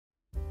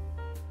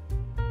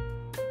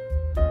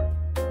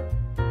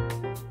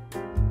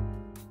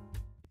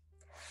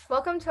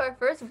Welcome to our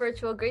first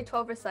virtual grade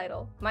 12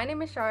 recital. My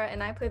name is Shara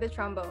and I play the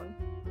trombone.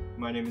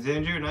 My name is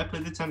Andrew and I play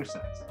the tenor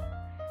sax.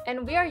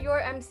 And we are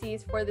your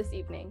MCs for this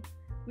evening.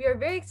 We are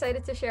very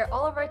excited to share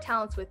all of our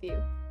talents with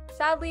you.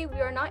 Sadly,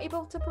 we are not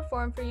able to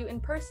perform for you in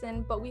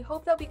person, but we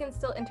hope that we can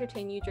still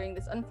entertain you during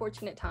this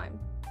unfortunate time.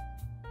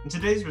 In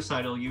today's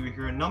recital, you will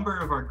hear a number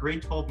of our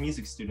grade 12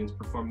 music students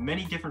perform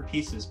many different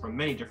pieces from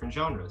many different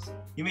genres.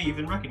 You may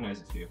even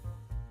recognize a few.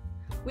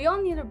 We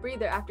all need a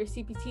breather after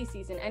CPT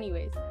season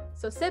anyways,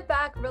 so sit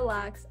back,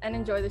 relax, and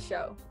enjoy the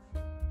show.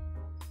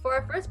 For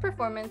our first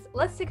performance,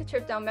 let's take a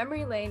trip down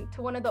memory lane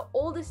to one of the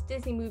oldest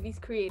Disney movies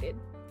created.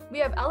 We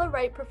have Ella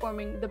Wright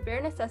performing the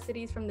bare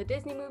necessities from the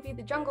Disney movie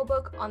The Jungle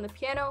Book on the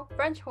piano,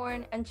 French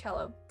horn, and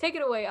cello. Take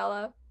it away,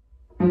 Ella.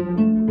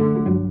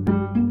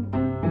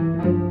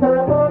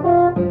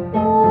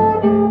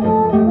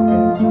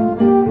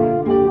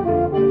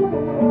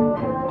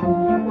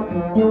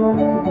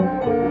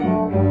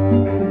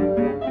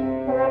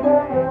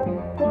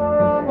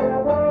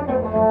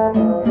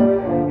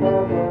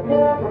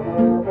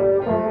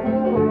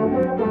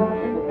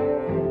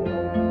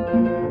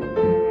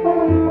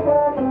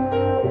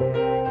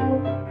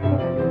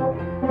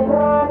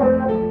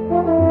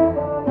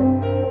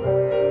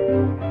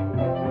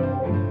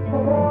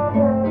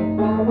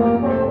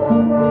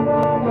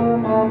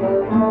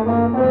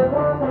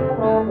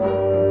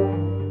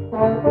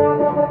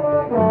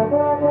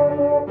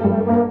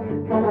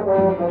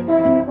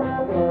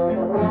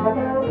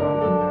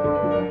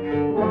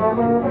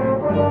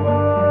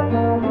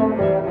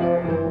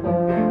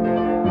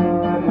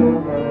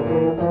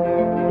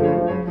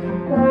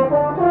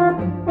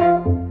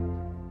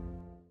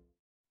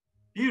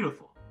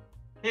 Beautiful.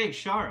 Hey,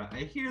 Shara, I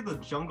hear The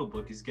Jungle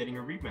Book is getting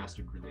a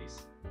remastered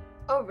release.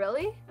 Oh,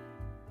 really?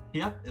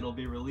 Yep, it'll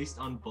be released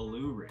on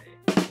Blu-ray.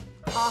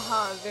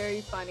 Haha,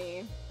 very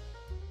funny.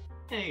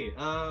 Hey,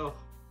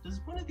 does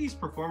one of these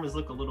performers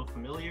look a little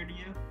familiar to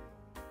you?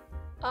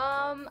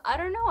 I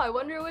don't know. I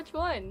wonder which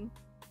one.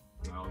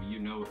 Oh, you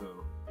know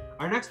who.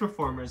 Our next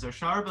performers are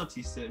Shara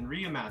Bautista and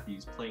Rhea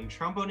Matthews playing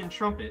trombone and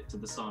trumpet to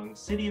the song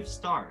City of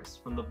Stars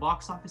from the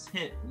box office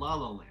hit La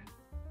La Land,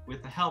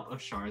 with the help of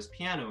Shara's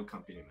piano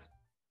accompaniment.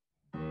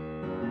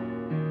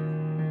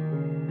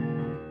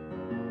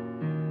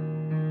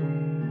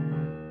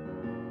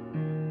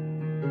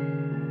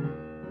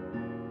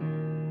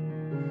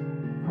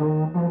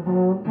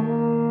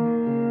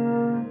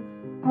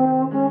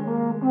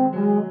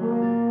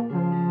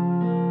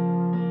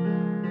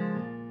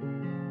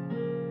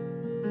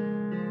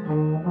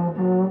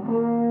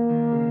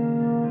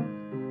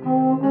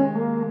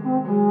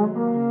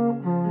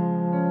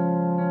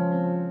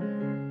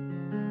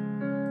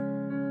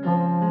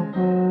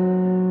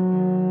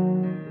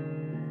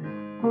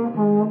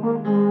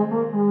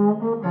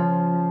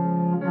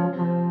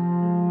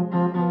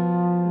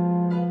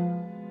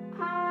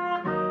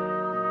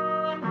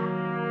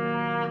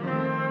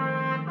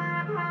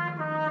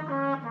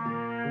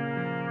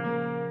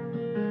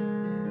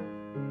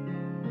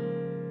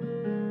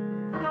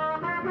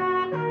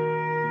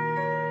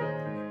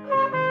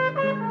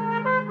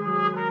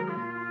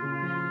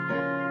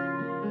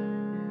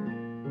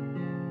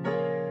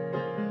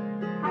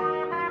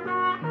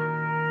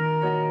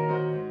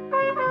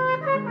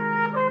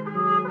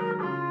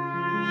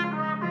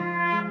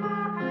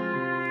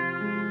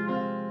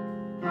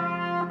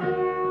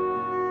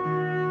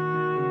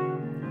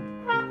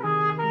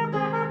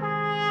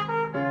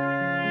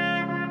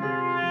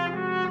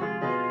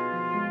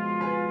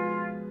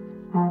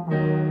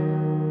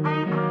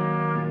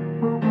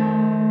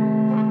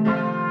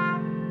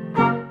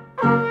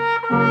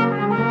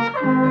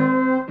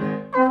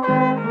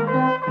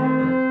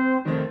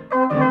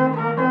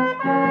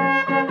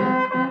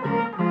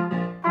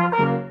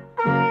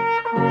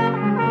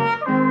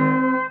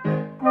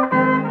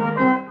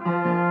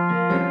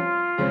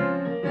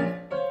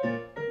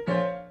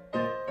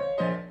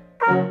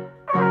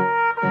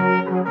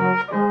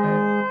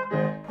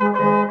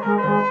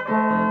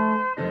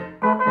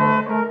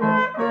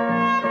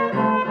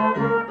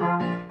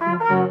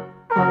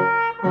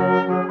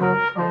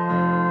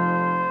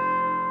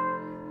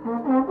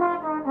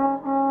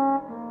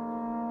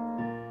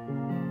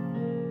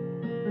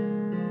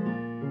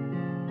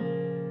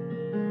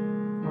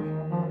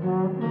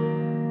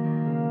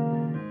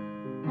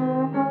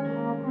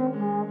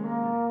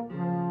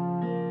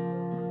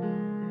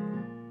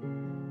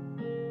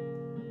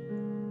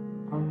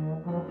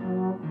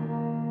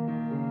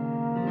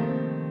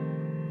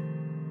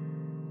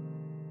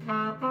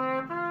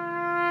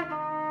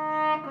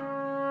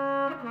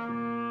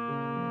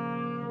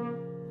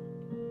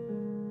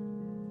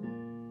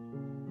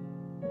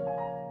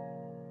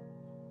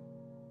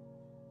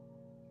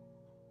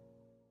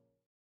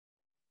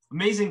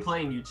 Amazing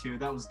playing, you two.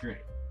 That was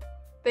great.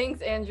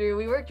 Thanks, Andrew.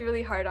 We worked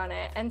really hard on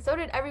it, and so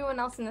did everyone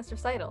else in this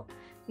recital.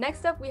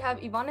 Next up, we have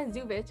Ivana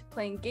Zuvic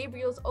playing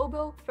Gabriel's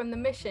oboe from The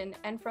Mission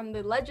and from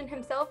the legend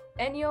himself,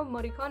 Ennio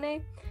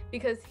Morricone,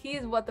 because he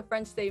is what the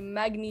French say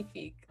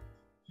magnifique.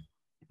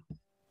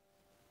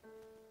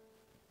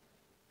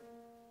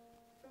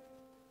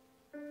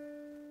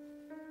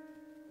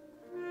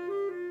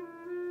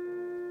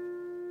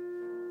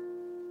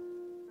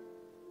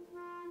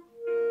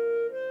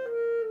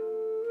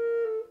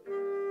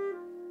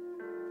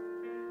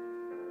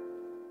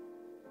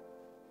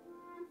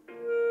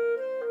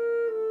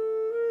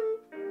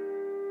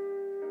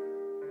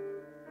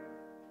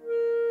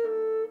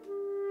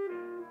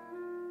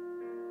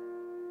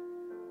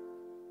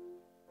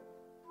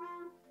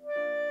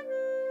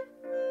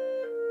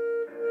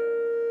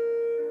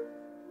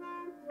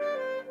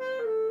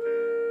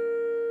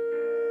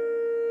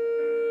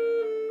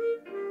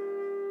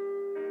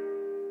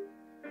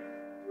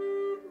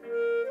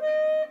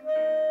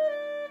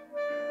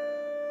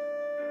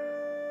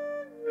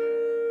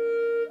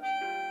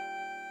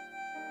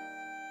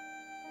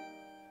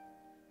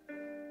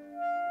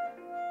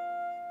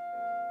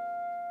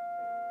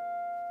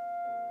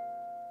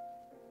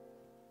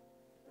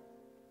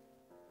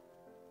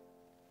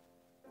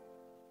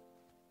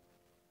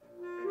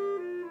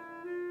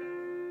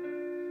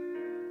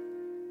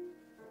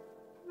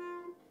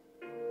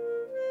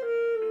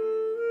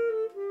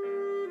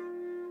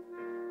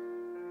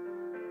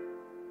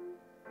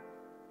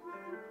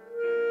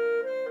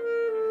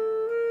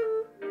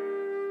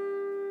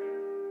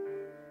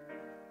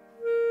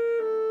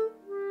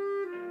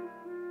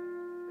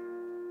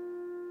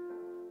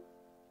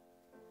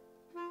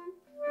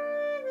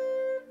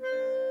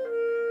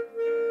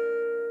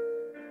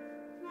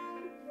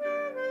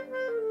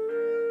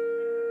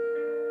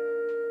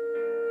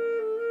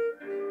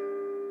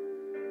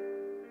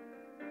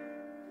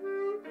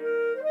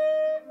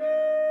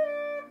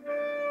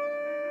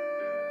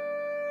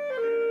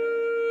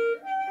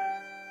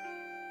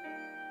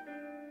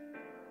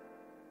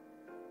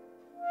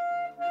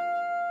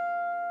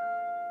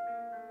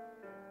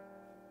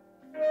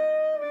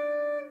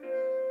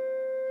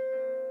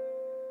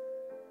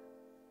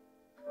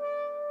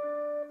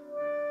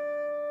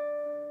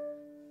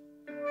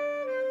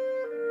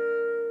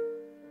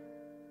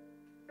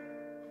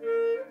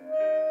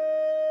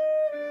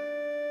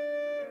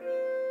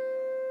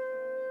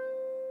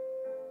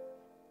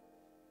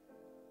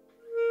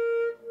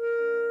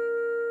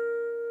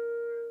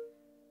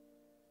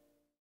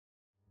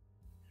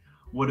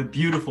 What a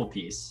beautiful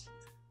piece.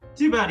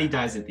 Too bad he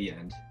dies at the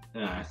end.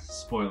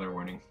 Spoiler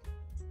warning.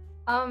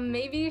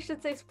 Maybe you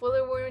should say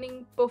spoiler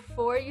warning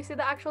before you say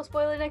the actual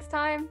spoiler next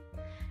time.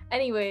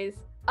 Anyways,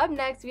 up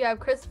next we have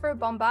Christopher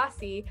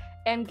Bombassi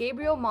and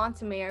Gabriel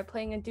Montemayor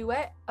playing a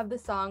duet of the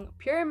song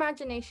Pure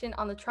Imagination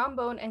on the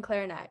trombone and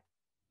clarinet.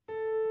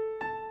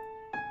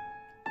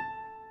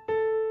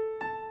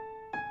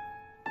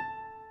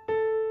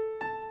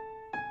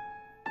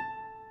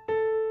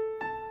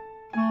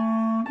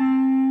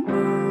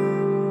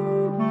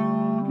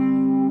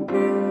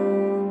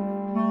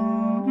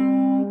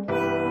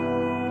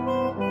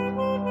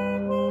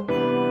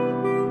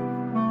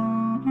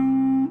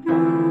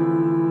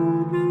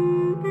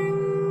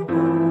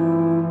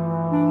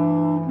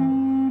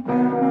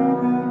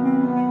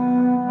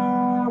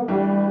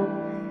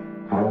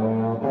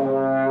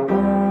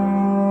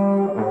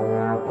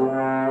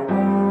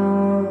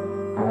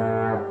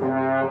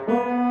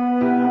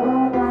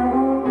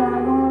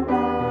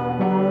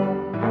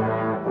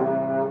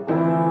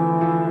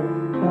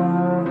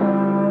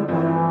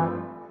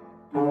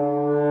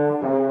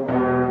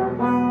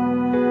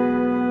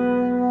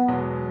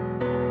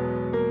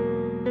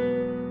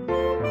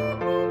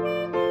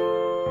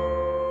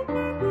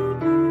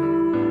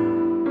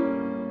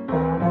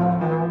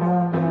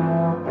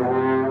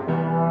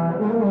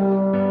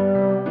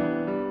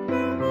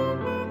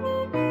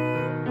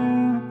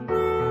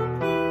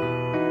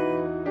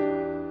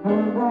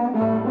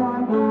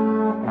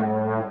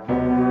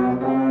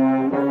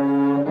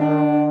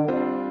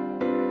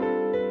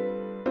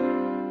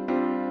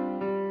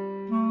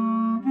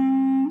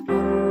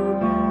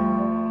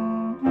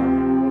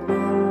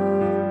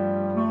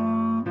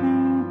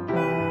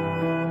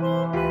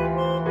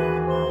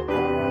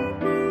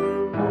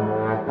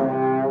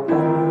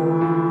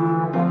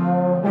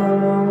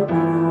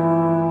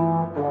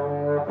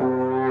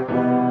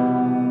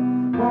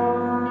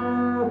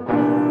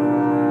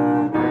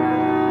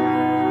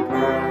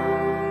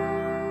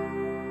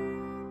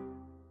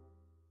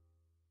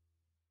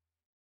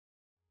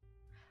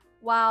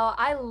 Wow,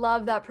 I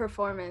love that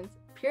performance.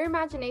 Pure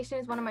Imagination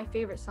is one of my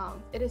favorite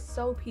songs. It is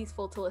so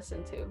peaceful to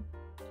listen to.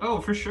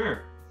 Oh, for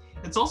sure.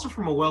 It's also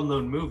from a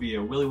well-known movie,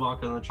 Willy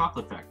Wonka and the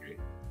Chocolate Factory.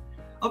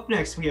 Up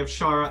next, we have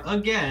Shara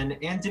again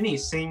and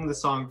Denise singing the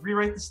song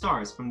Rewrite the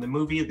Stars from the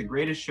movie The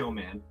Greatest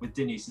Showman with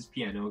Denise's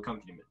piano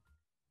accompaniment.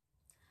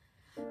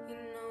 You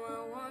know I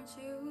want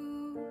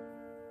you.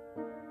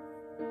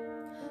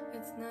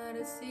 It's not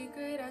a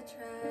secret I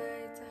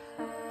tried to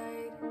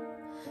hide.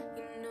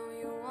 You know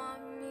you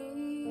want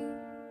me,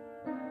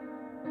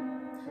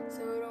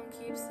 so don't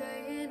keep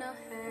saying our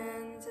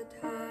hands are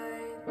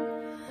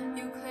tied.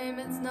 You claim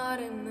it's not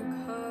in the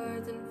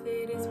cards and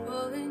fate is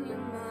pulling you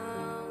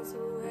miles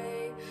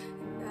away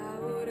and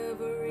out of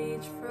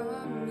reach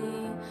from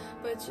me,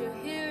 but you're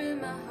here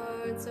in my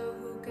heart, so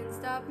who can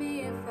stop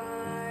me if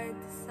I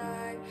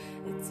decide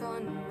it's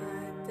on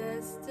my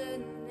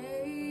destiny?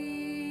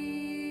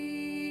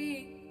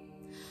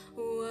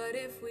 What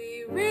if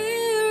we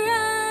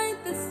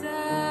rewrite the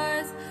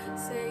stars?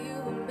 Say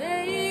you were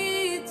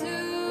made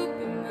to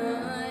be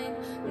mine.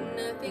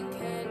 Nothing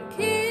can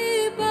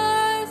keep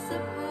us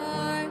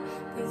apart,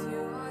 'cause you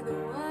are the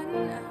one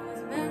I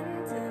was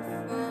meant to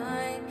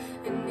find.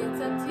 And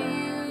it's up to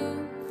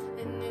you,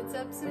 and it's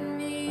up to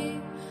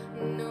me.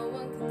 No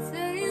one can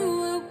say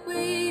what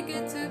we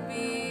get to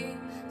be.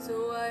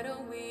 So why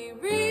don't we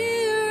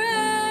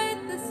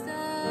rewrite the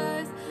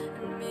stars,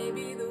 and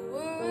maybe the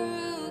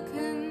world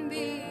can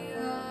be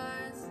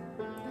ours.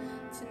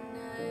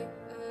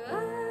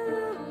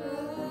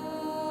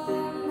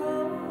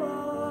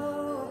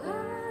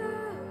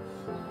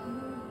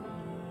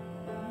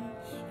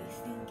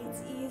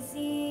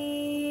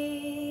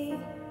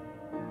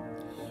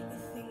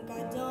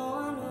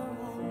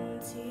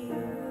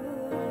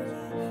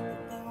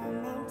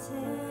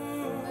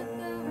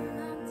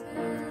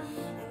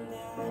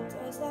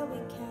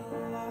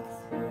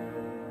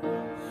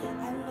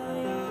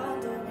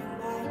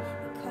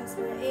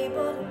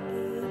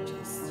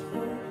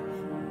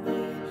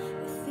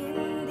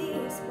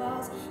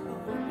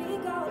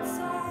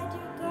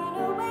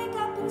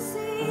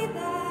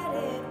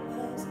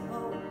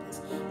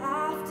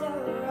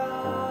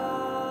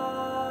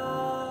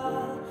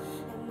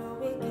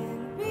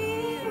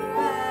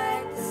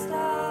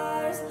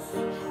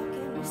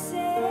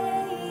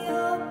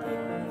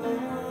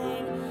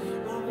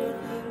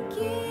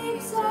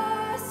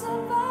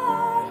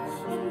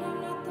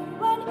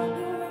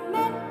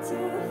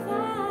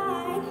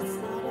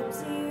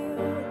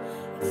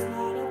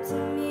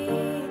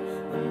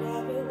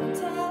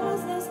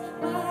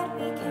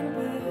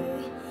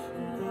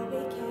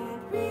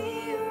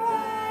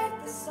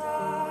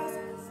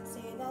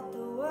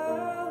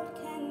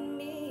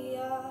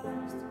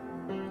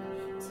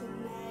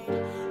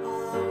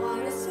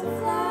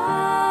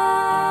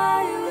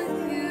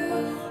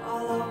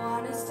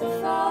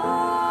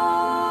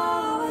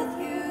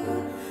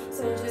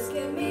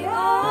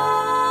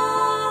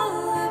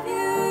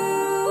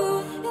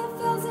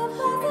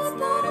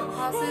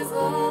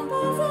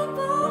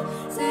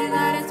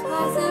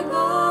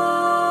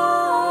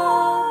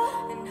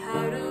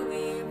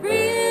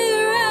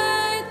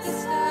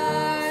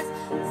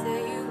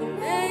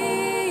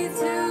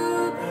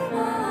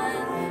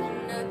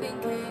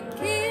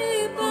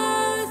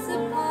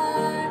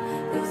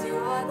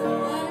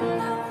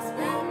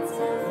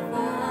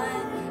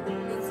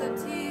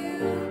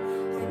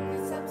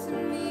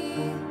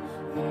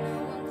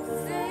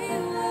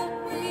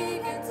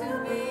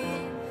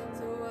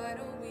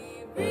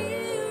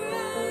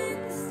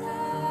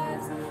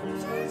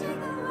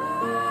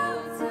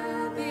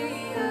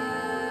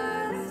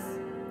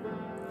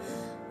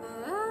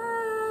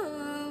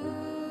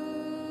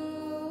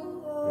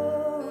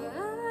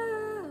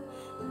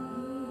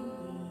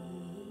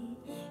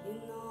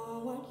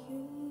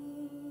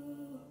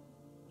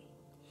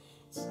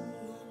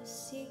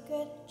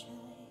 gonna try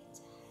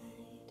to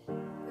hide,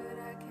 but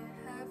I can't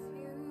have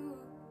you.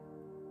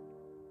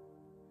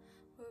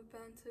 We're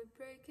bound to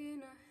break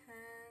in a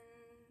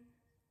hand,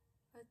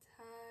 a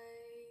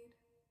tide.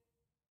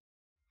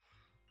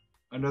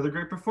 Another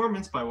great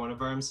performance by one of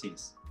our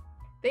MCs.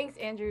 Thanks,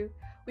 Andrew.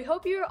 We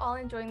hope you are all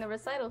enjoying the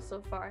recital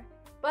so far.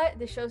 But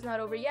the show's not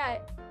over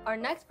yet. Our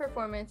next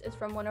performance is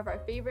from one of our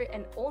favorite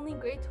and only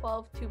grade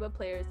 12 tuba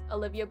players,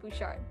 Olivia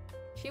Bouchard.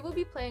 She will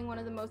be playing one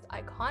of the most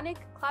iconic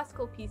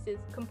classical pieces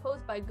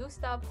composed by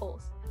Gustav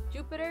Holst,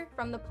 Jupiter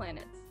from the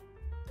Planets.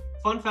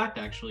 Fun fact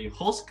actually,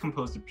 Holst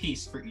composed a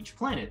piece for each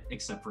planet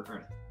except for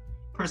Earth.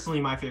 Personally,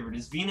 my favorite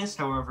is Venus,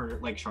 however,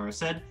 like Shara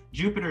said,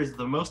 Jupiter is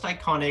the most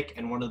iconic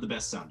and one of the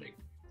best sounding.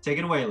 Take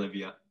it away,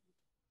 Olivia.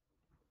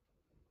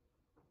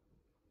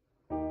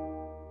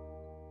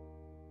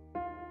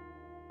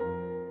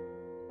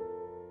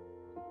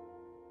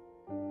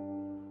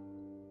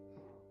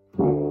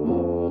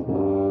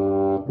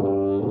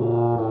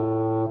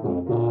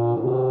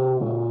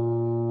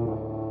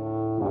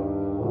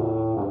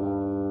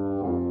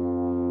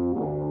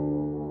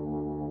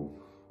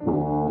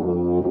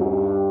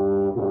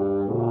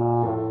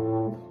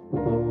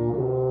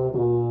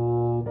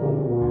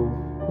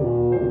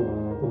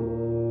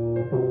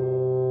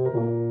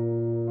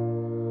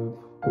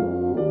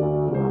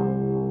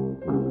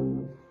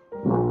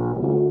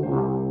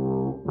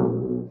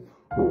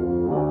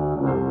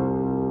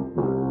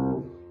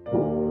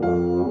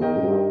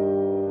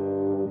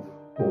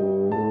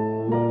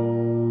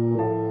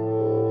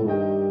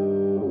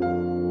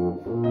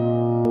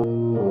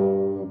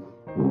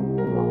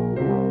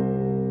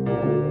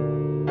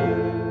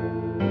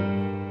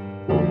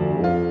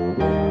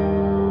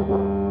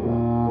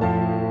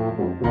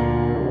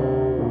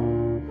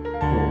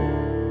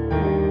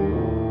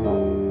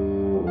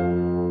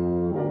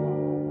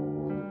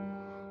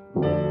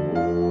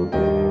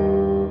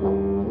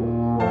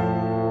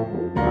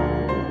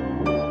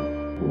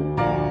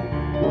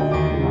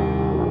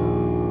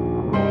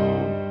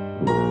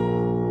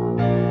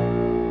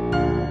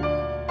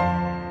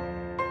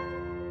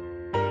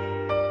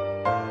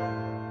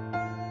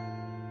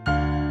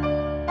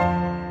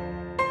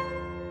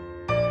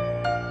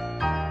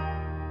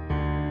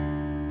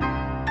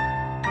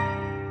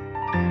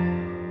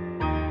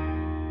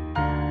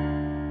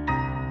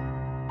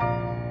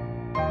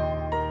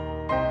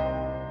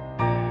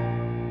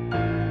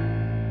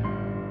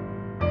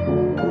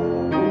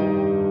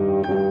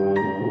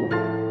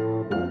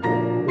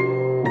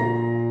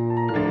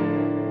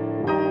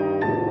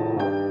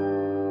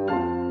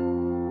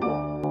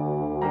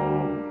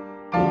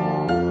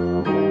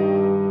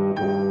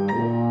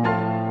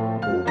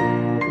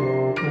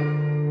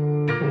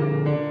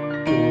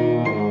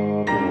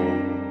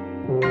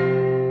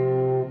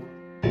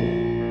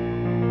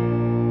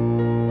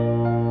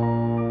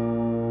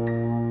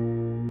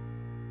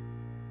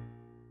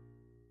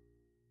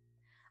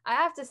 I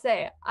have to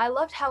say, I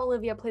loved how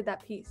Olivia played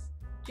that piece.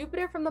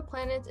 Jupiter from the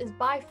Planets is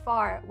by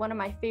far one of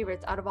my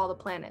favorites out of all the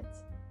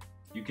planets.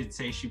 You could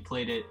say she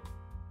played it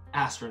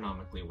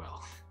astronomically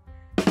well.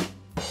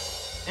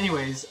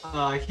 Anyways,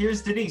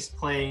 here's Denise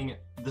playing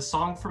The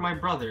Song for My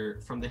Brother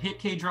from the hit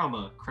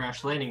K-drama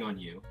Crash Landing on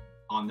You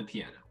on the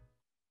piano.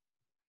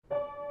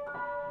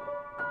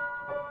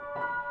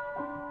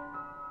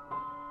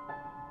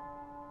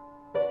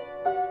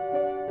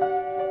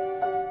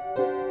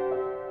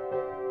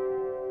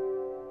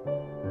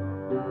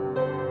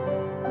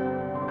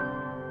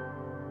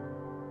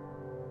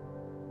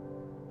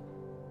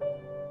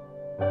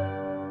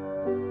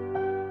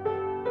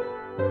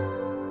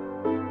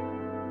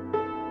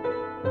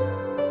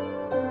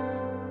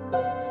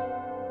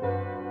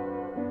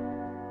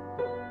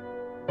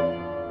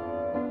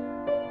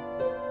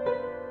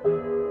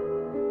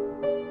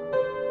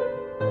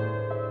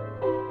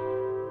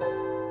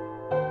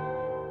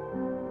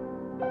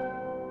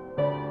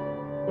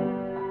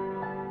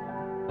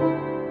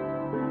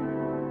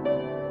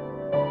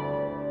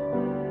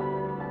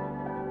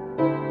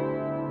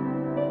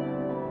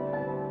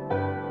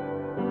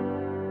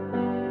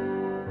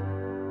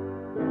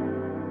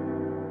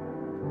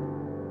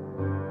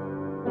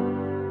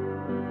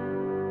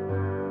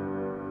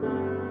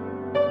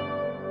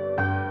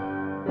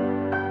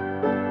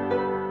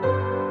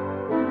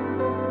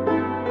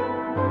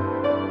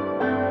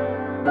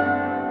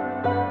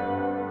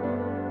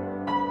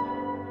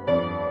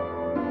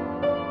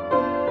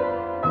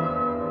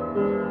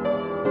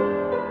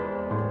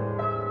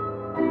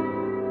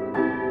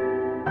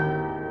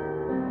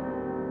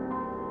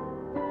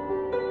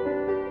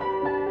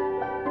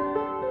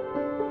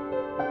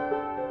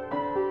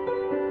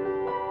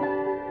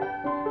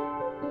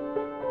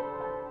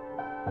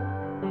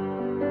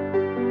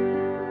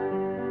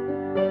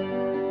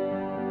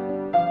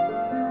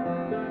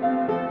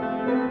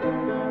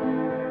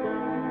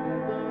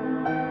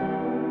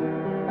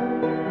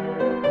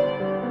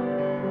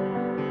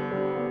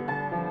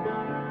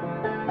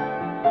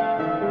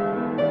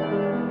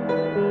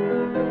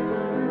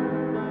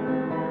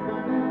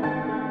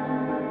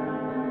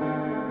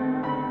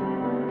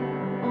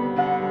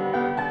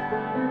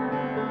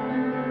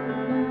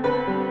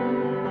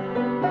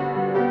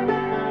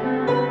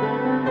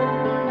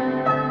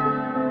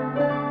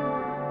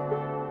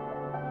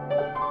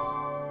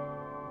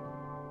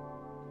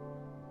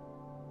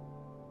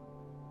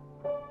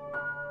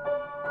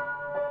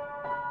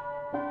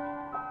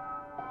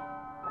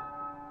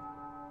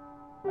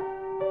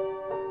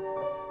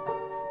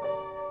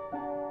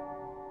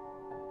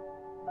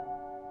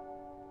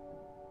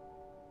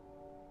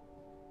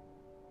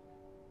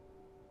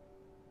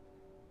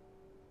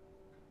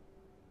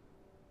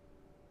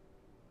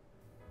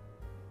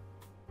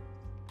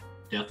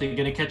 Definitely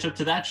gonna catch up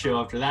to that show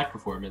after that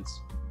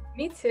performance.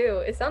 Me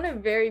too. It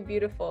sounded very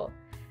beautiful.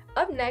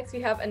 Up next,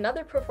 we have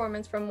another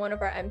performance from one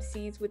of our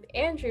MCs, with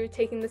Andrew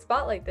taking the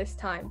spotlight this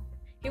time.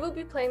 He will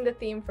be playing the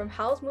theme from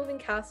Howl's Moving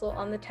Castle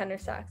on the tenor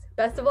sax.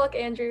 Best of luck,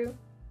 Andrew.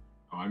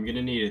 Oh, I'm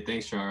gonna need it.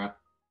 Thanks, Shara.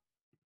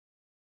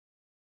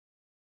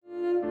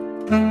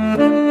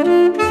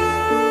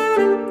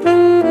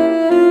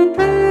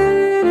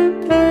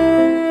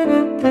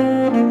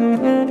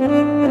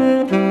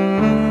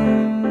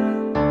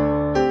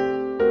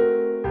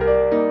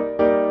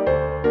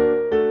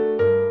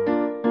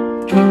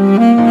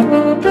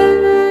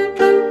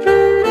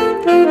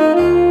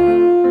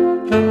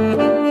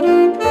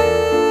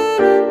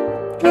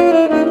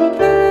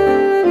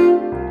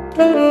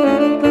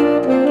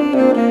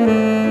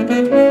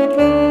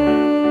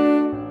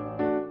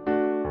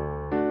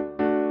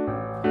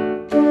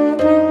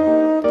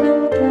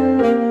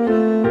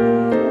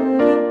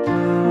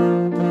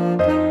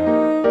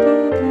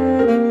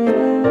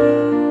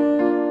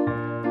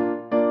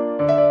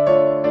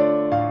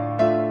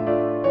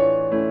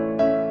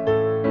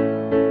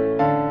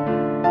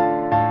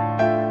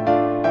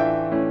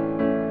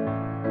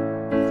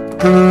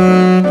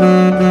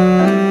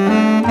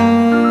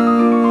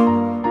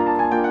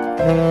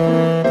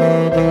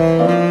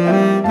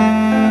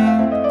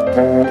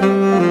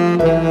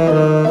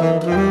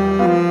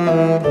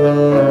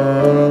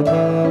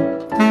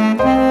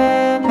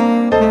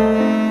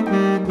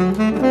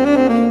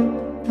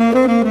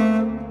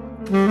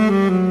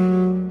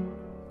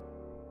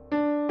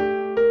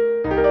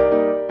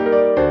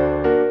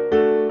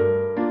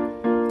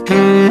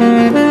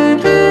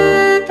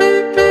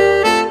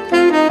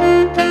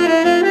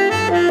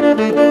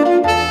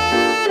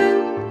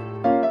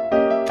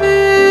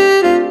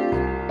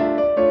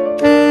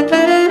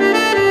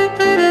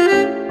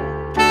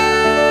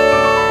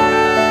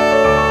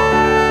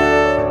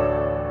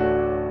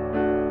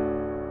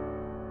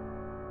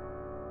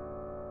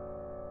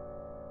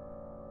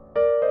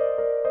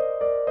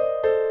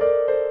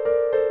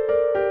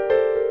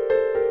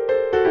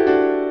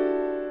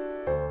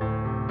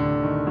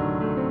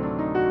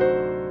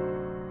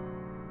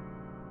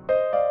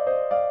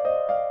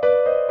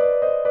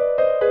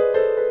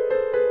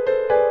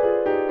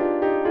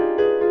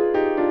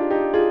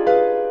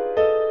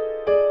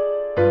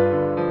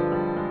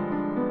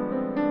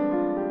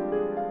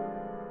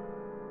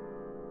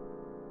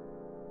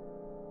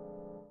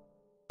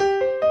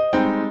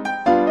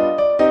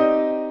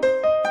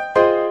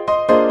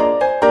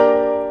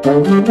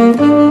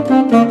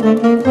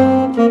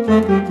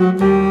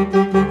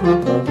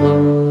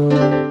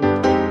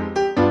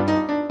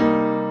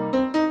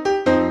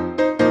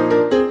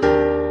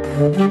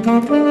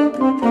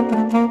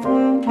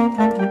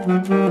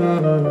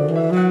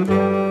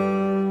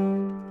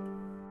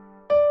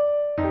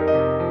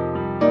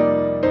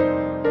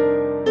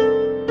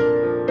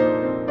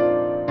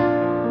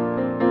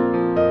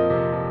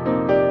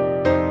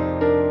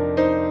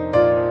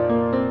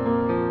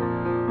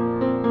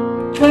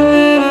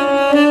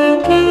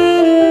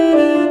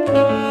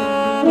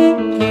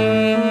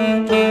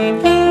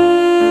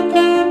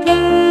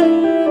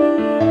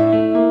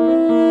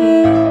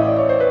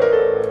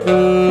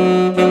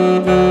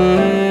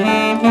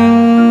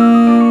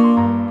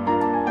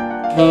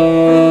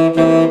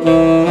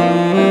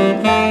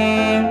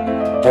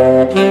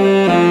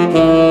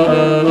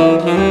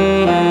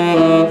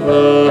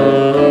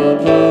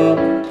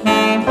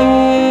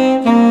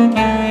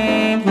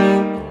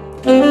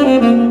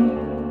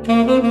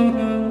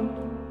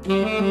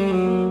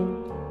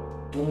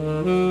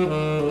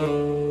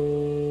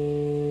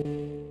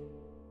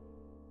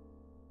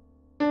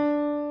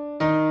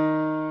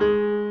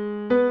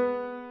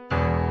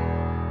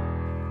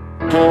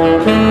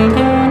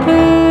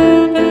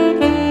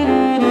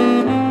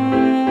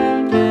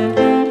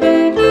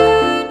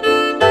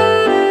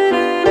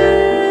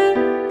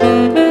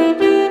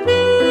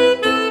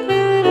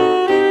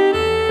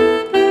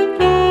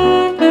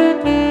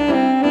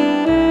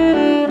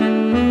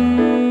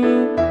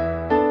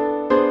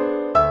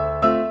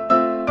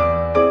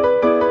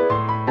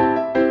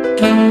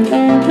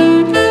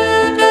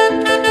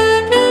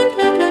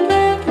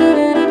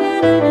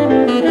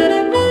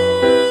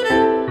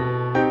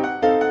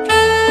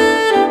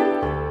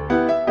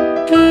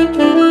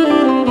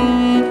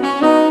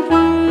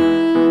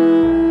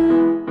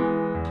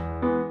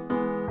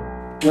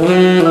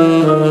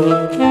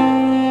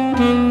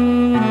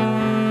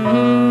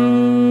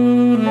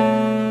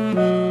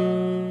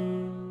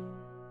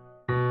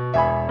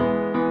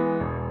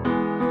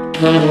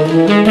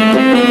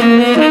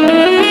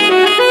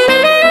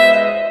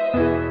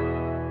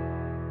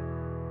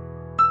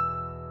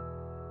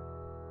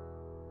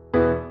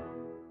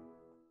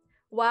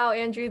 Wow,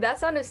 Andrew, that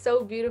sounded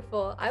so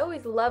beautiful. I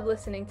always love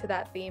listening to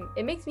that theme.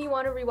 It makes me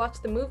want to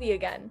rewatch the movie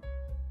again.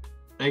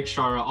 Thanks,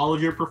 Shara. All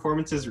of your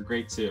performances are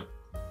great too.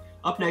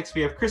 Up next,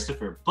 we have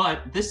Christopher,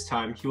 but this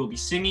time he will be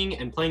singing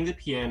and playing the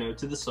piano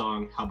to the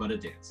song How About a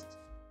Dance?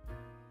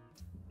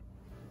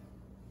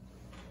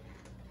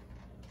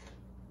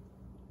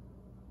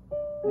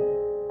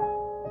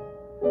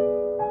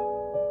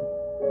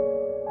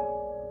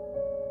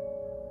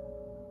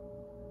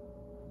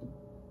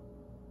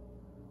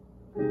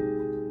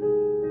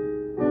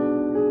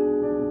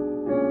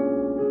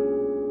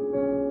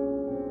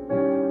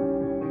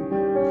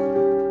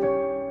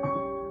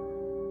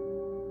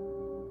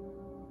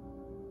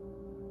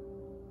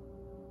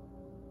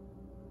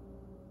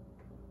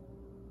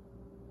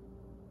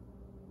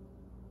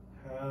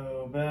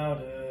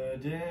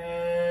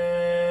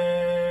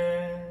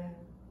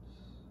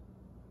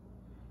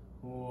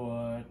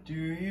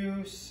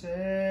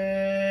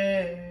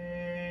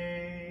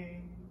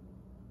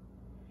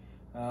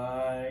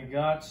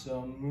 got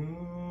some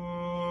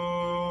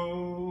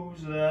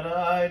moves that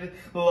I'd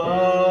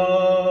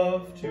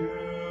love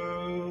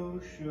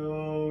to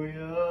show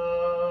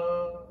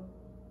ya.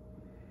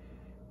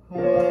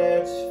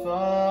 Let's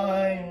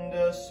find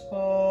a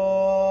spot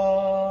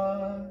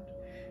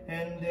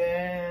and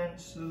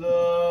dance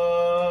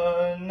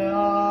the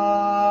night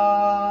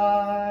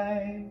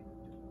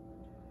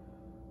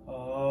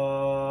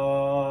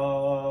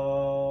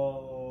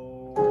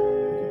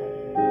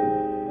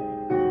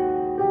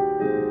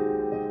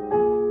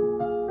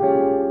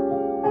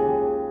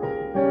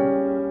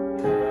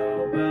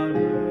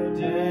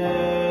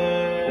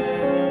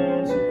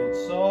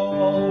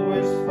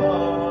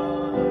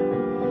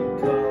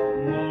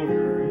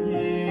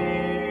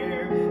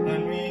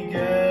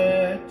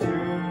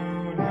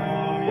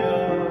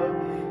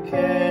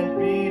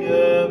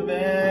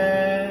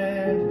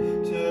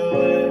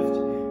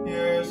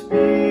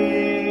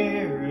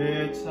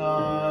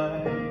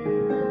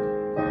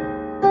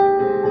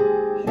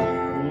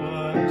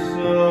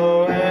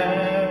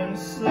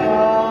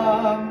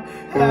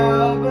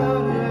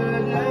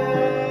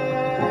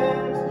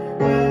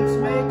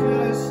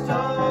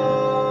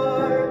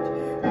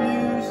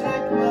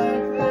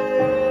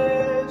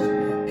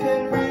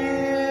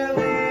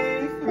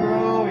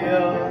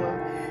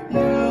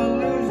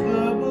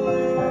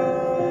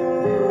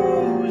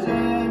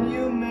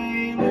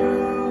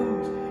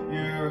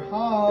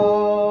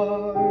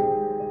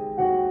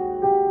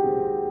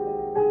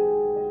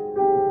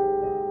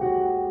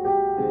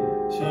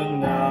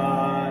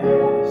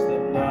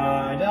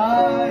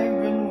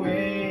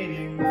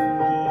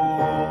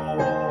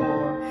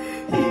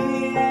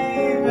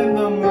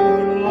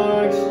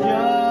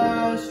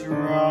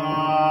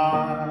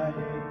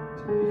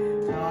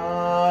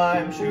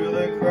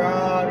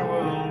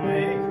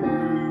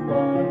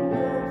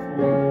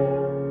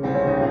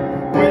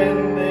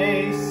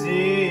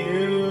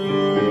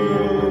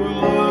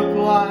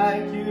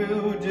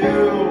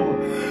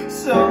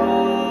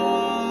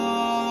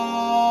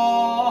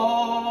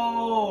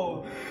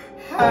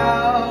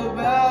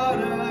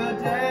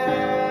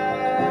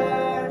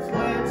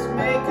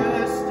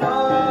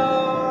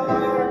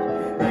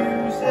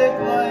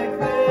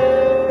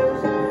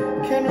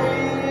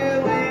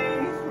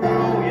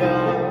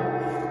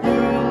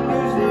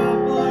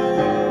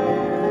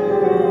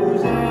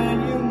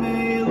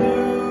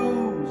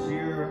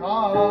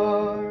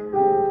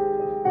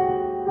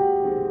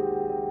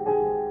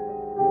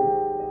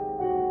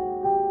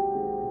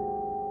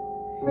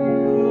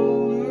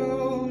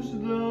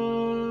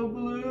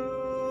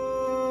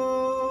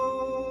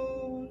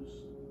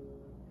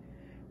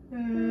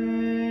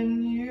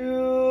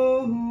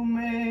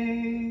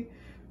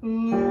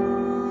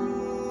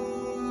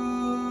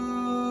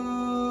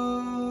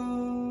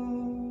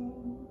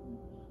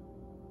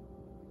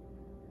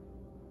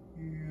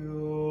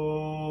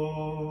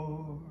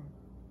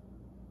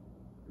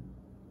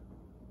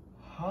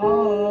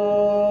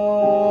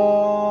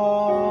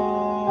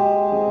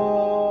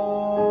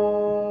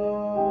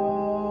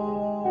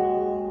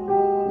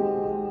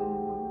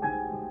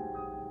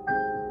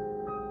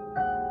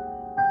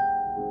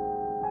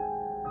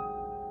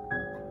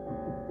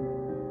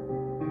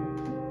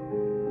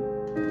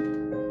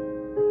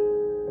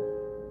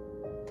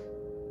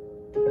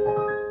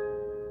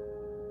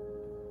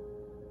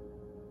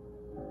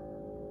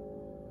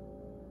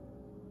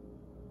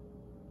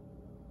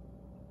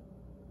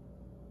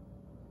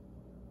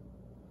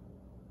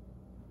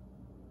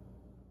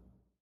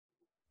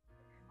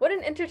What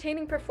an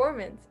entertaining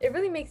performance. It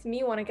really makes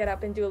me want to get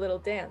up and do a little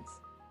dance.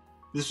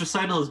 This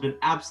recital has been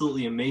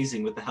absolutely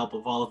amazing with the help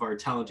of all of our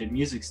talented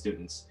music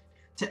students.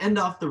 To end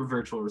off the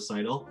virtual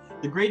recital,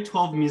 the grade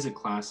 12 music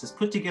class has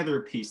put together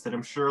a piece that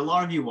I'm sure a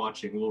lot of you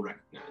watching will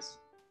recognize.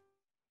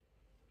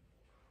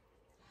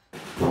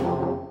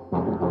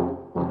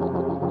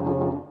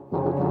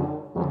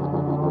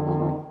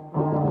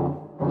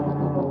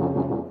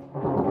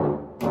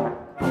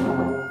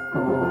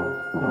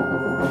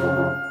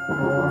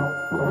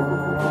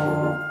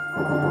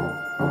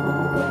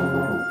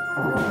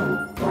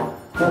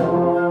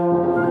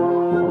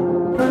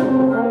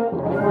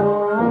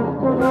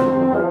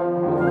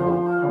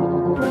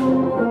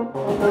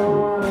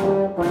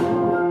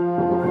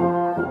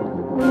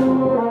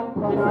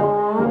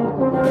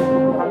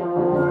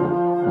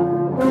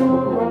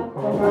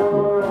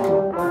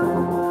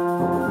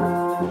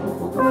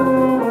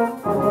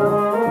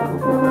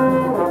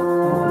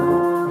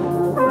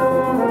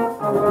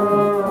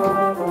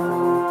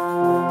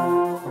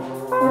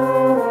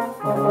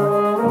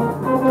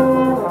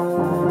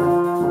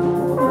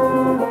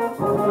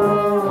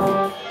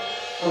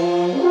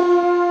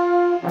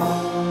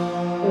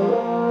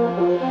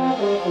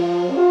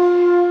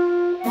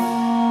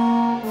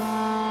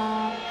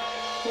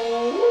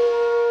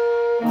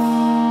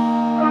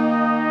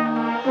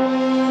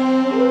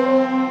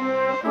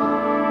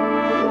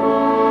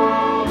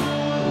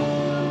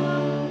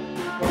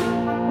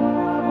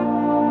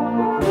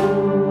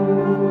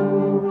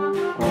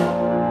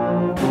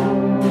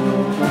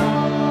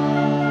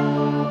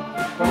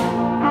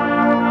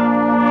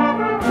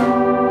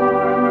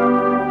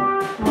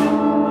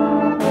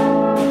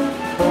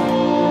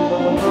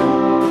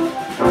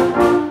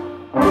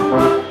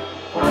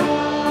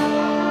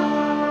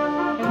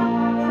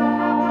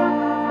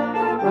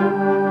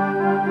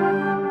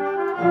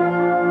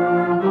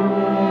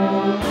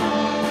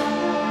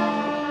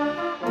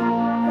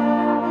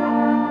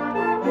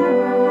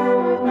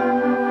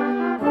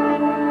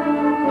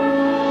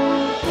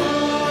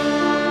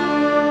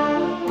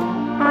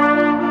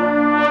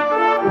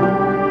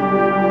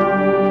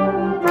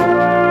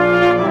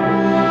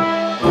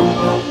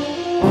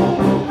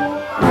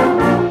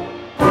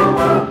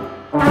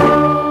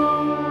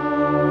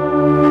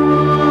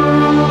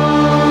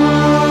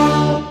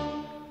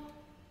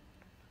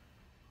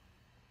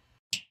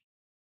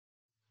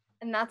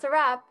 that's a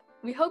wrap.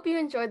 We hope you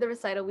enjoyed the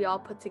recital we all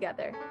put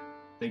together.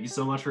 Thank you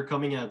so much for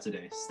coming out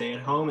today. Stay at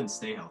home and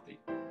stay healthy.